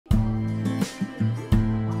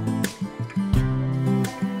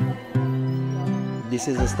This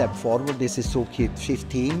is a step forward. This is Toolkit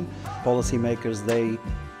 15. Policymakers, they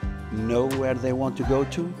know where they want to go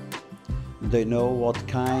to. They know what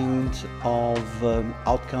kind of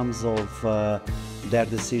outcomes of their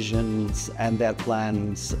decisions and their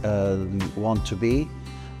plans want to be.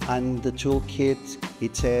 And the toolkit,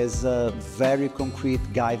 it has very concrete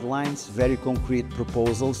guidelines, very concrete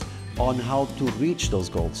proposals on how to reach those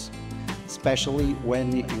goals, especially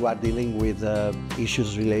when you are dealing with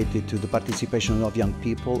issues related to the participation of young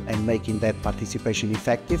people and making that participation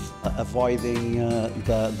effective, avoiding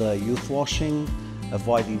the youth washing,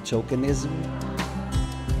 avoiding tokenism.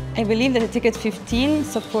 I believe that the Ticket 15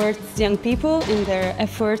 supports young people in their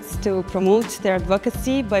efforts to promote their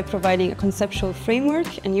advocacy by providing a conceptual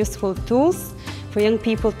framework and useful tools for young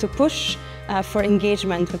people to push for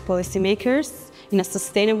engagement with policymakers in a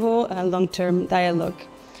sustainable long-term dialogue.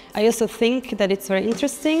 I also think that it's very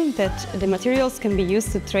interesting that the materials can be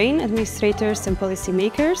used to train administrators and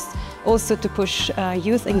policymakers, also to push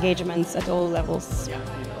youth engagements at all levels.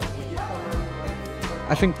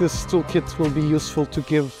 I think this toolkit will be useful to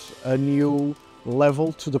give a new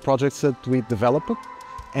level to the projects that we develop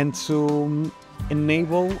and to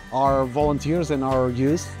enable our volunteers and our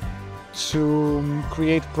youth to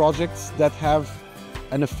create projects that have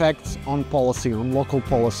an effect on policy, on local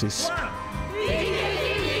policies.